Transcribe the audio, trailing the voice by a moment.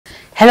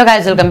Hello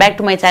guys, welcome back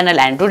to my channel,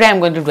 and today I'm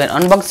going to do an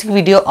unboxing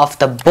video of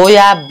the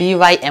Boya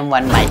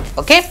BY-M1 mic.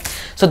 Okay,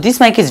 so this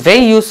mic is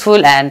very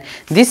useful and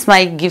this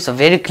mic gives a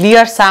very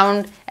clear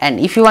sound, and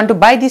if you want to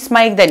buy this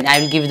mic then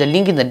I will give you the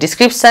link in the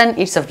description.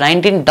 It's of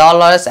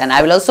 $19 and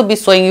I will also be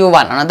showing you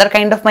another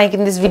kind of mic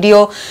in this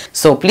video.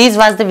 So please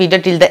watch the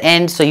video till the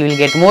end so you will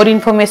get more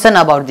information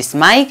about this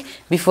mic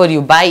before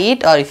you buy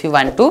it or if you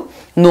want to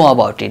know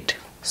about it.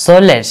 So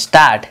let's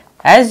start.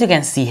 As you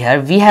can see here,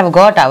 we have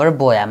got our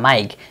Boya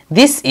mic.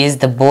 This is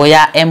the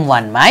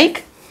BY-M1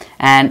 mic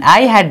and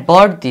I had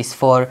bought this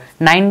for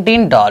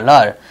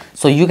 $19.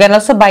 So you can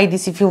also buy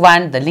this if you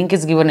want. The link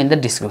is given in the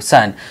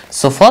description.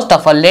 So first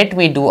of all, let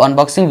me do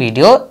unboxing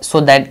video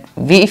so that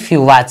if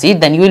you watch it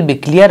then you will be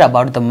clear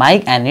about the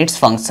mic and its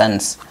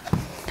functions.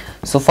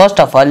 So first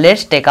of all,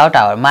 let's take out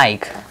our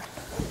mic.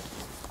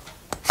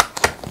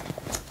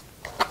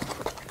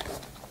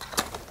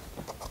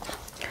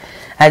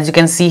 As you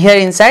can see here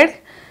inside,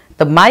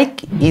 the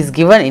mic is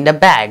given in the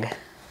bag,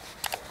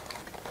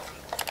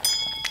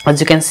 as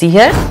you can see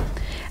here,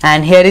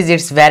 and here is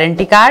its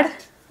warranty card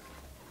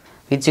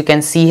which you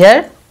can see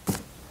here,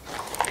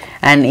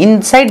 and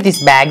inside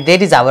this bag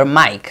there is our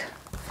mic,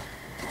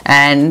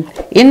 and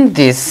in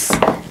this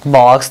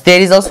box there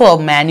is also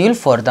a manual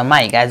for the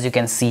mic, as you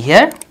can see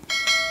here.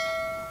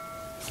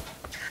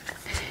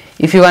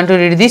 If you want to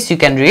read this you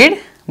can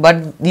read, but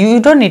you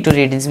don't need to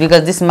read this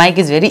because this mic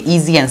is very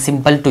easy and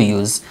simple to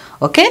use.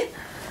 Okay,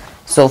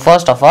 so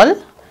first of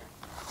all,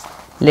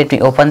 let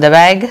me open the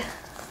bag,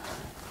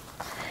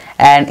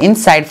 and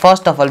inside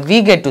first of all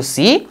we get to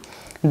see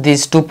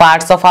these two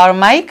parts of our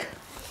mic,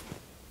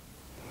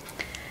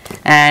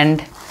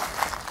 and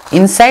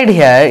inside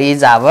here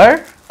is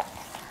our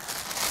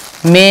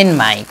main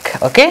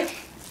mic. Okay,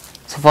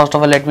 so first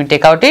of all let me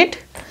take out it.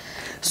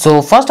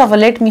 So first of all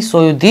let me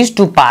show you these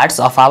two parts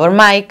of our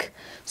mic.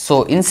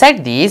 So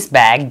inside this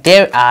bag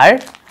there are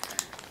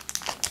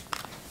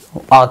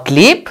a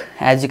clip,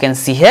 as you can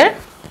see here.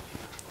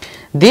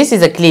 This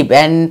is a clip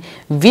and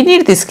we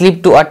need this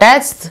clip to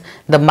attach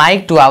the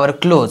mic to our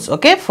clothes.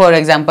 Okay, for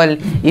example,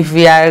 if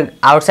we are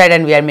outside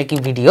and we are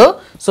making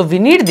video, so we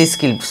need this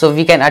clip so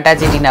we can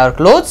attach it in our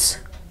clothes.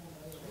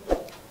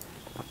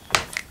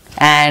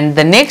 And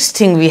the next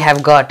thing we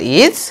have got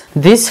is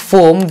this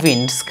foam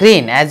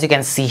windscreen, as you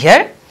can see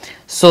here.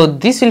 So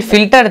this will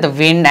filter the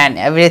wind and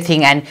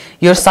everything and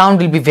your sound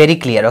will be very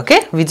clear.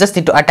 Okay, we just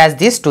need to attach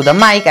this to the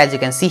mic, as you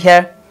can see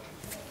here.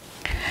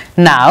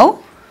 Now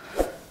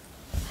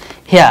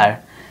here,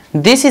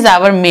 this is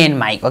our main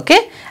mic.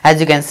 Okay,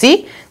 as you can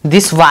see,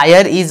 this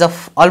wire is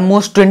of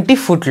almost 20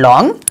 foot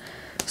long,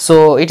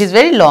 so it is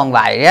very long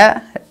wire.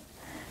 Yeah,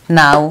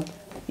 now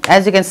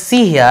as you can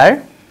see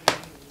here,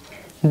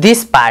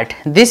 this part,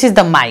 this is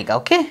the mic.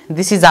 Okay,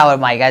 this is our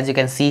mic, as you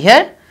can see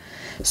here.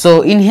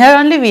 So in here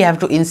only we have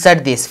to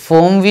insert this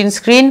foam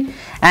windscreen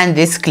and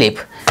this clip.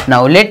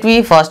 Now let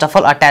me first of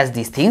all attach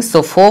these things.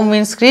 So foam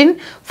windscreen,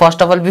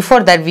 first of all,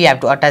 before that we have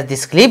to attach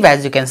this clip,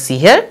 as you can see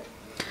here.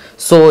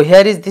 So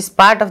here is this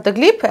part of the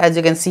clip, as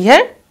you can see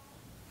here.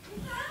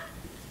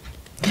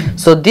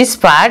 So this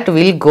part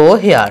will go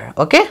here.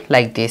 Okay,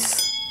 like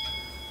this.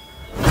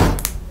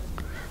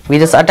 We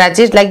just attach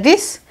it like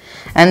this,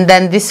 and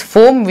then this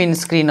foam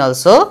windscreen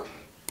also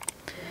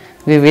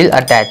we will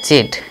attach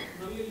it.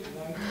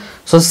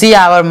 So see,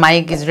 our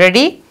mic is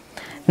ready.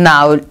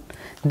 Now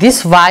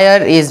this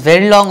wire is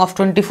very long of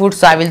 20 foot,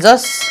 so I will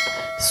just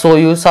show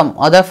you some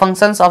other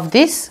functions of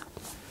this.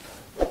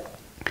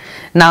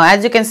 Now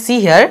as you can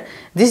see here,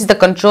 this is the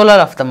controller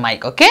of the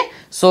mic. Okay,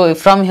 so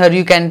from here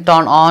you can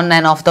turn on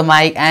and off the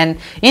mic, and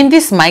in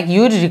this mic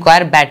you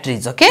require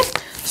batteries. Okay,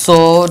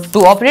 so to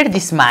operate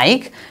this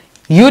mic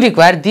you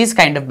require these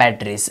kind of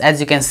batteries,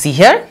 as you can see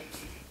here.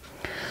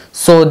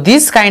 So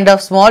this kind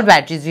of small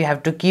batteries you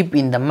have to keep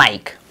in the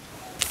mic.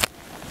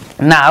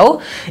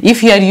 Now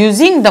if you are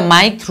using the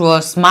mic through a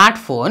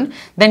smartphone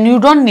then you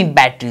don't need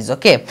batteries.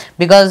 Okay,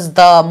 because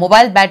the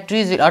mobile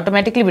batteries will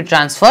automatically be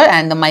transferred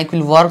and the mic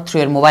will work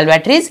through your mobile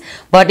batteries.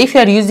 But if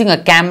you are using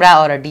a camera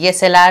or a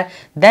DSLR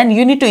then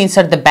you need to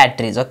insert the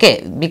batteries.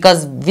 Okay,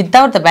 because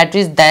without the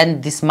batteries then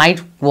this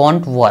mic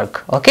won't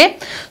work. Okay,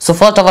 so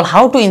first of all,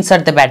 how to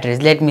insert the batteries,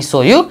 let me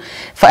show you.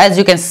 As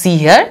you can see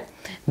here,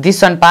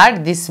 this one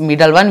part, this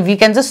middle one, we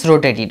can just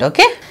rotate it.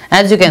 Okay,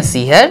 as you can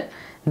see here,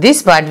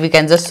 this part we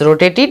can just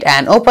rotate it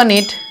and open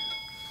it.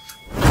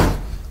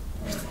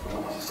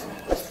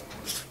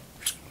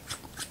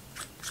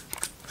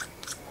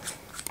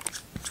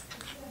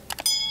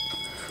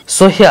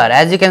 So here,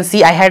 as you can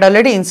see, I had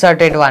already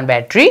inserted one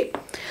battery.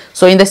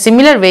 So in the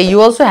similar way you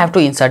also have to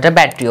insert a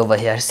battery over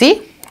here.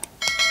 See,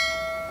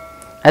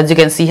 as you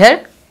can see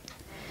here,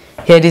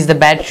 here is the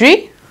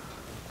battery,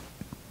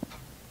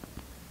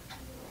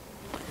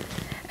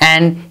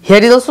 and here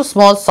is also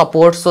small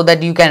support so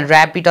that you can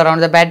wrap it around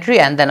the battery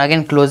and then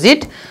again close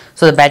it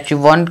so the battery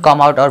won't come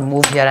out or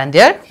move here and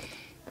there.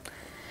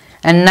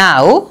 And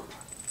now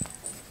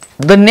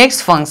the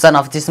next function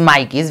of this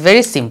mic is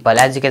very simple,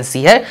 as you can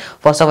see here.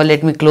 First of all,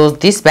 let me close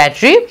this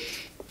battery.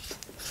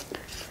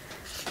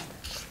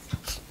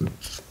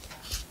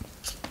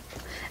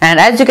 And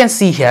as you can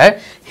see here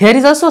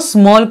is also a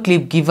small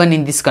clip given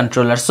in this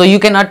controller, so you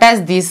can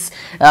attach this,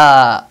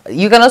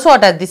 you can also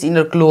attach this in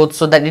your clothes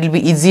so that it will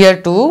be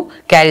easier to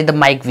carry the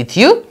mic with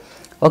you.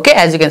 Okay,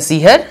 as you can see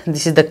here,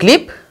 this is the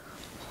clip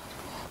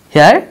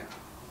here.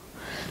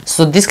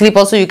 So this clip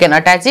also you can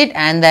attach it.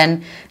 And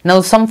then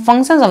now some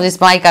functions of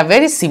this mic are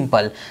very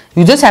simple.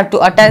 You just have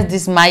to attach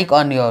this mic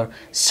on your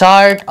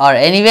shirt or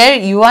anywhere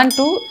you want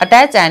to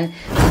attach, and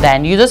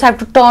then you just have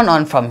to turn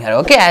on from here.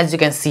 Okay, as you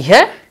can see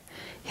here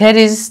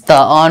is the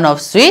on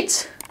off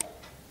switch.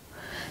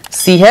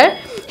 See here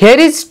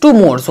is two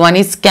modes. One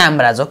is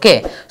cameras.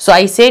 Okay, so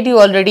I said you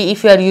already,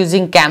 if you are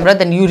using camera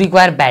then you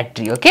require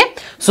battery. Okay,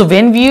 so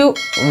when you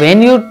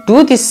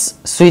do this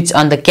switch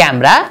on the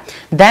camera,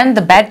 then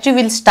the battery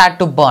will start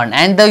to burn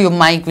and your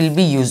mic will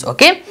be used.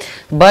 Okay,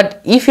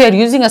 but if you are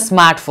using a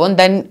smartphone,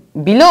 then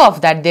below of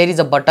that there is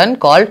a button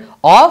called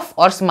off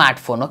or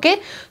smartphone.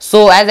 Okay,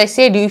 so as I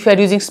said, if you are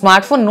using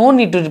smartphone, no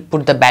need to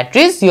put the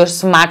batteries. Your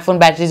smartphone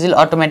batteries will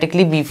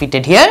automatically be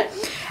fitted here.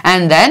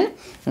 And then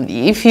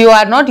if you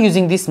are not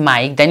using this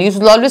mic, then you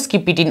should always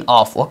keep it in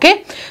off.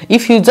 Okay,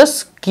 if you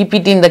just keep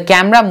it in the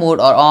camera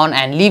mode or on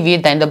and leave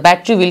it, then the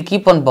battery will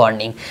keep on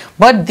burning.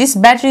 But this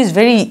battery is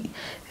very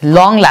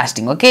long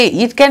lasting. Okay,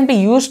 it can be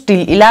used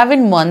till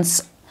 11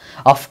 months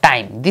of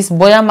time. This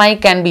Boya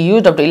mic can be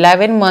used up to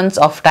 11 months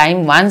of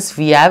time once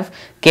we have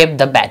kept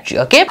the battery.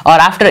 Okay, or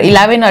after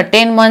 11 or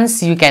 10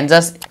 months you can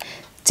just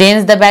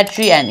change the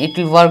battery and it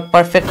will work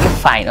perfectly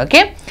fine.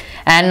 Okay,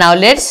 and now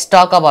let's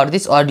talk about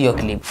this audio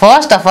clip.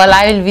 First of all,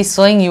 I will be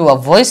showing you a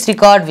voice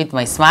record with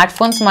my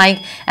smartphone's mic,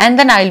 and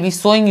then I will be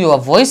showing you a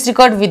voice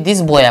record with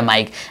this Boya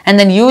mic, and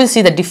then you will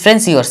see the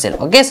difference yourself.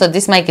 Okay, so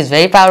this mic is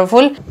very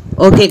powerful.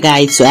 Okay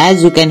guys, so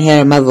as you can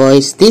hear my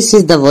voice, this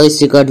is the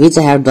voice record which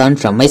I have done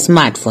from my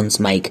smartphone's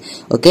mic.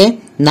 Okay,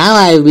 now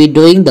I will be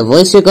doing the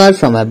voice record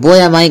from my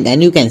Boya mic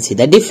and you can see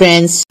the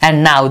difference.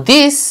 And now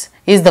this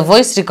is the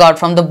voice record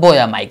from the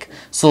Boya mic.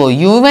 So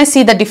you may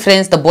see the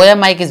difference. The Boya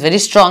mic is very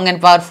strong and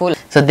powerful.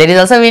 So there is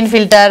also wind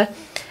filter,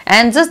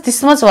 and just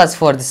this much was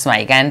for this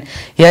mic. And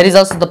here is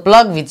also the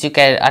plug which you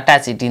can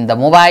attach it in the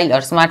mobile or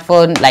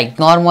smartphone like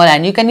normal,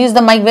 and you can use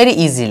the mic very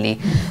easily.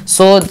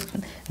 So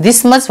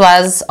this much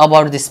was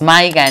about this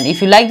mic, and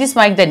if you like this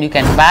mic then you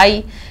can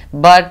buy.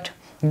 But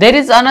there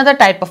is another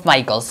type of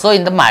mic also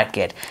in the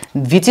market,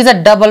 which is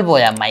a double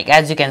Boya mic.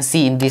 As you can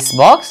see in this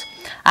box,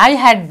 I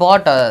had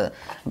bought a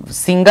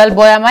single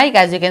Boya mic.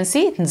 As you can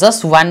see,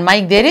 just one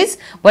mic there is.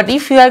 But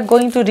if you are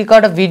going to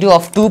record a video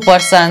of 2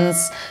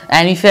 persons,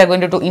 and if you are going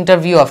to do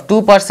interview of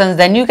 2 persons,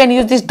 then you can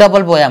use this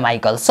double Boya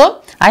mic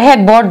also. I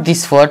had bought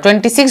this for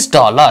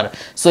 $26.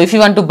 So if you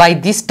want to buy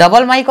this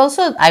double mic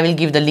also, I will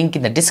give the link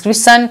in the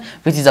description,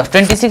 which is of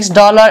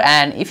 $26.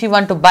 And if you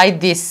want to buy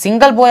this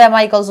single Boya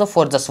mic also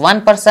for just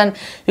 1 person,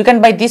 you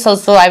can buy this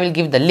also. I will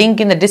give the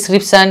link in the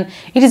description.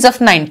 It is of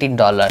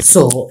 $19.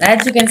 So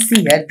as you can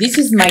see here, this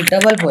is my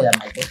double Boya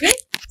mic. Okay,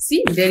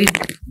 see, there is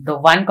the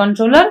one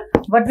controller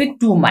but with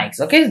 2 mics.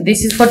 Okay,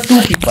 this is for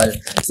 2 people.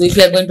 So if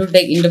you are going to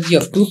take interview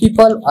of 2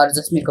 people or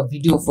just make a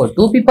video for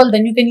 2 people,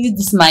 then you can use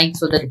this mic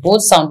so that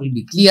both sound will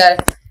be clear.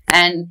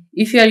 And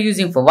if you are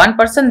using for 1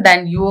 person,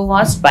 then you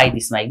must buy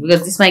this mic,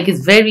 because this mic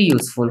is very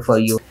useful for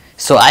you.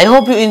 So I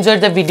hope you enjoyed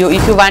the video.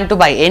 If you want to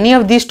buy any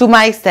of these 2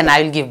 mics, then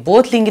I will give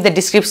both link in the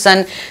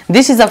description.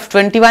 This is of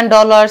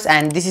 $21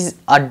 and this is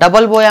a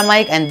double Boya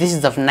mic, and this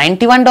is of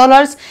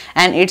 $91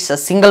 and it's a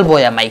single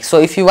Boya mic. So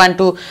if you want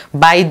to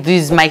buy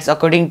these mics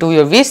according to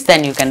your wish,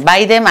 then you can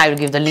buy them. I will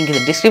give the link in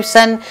the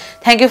description.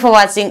 Thank you for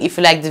watching. If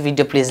you like this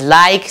video, please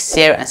like,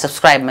 share and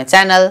subscribe my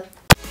channel.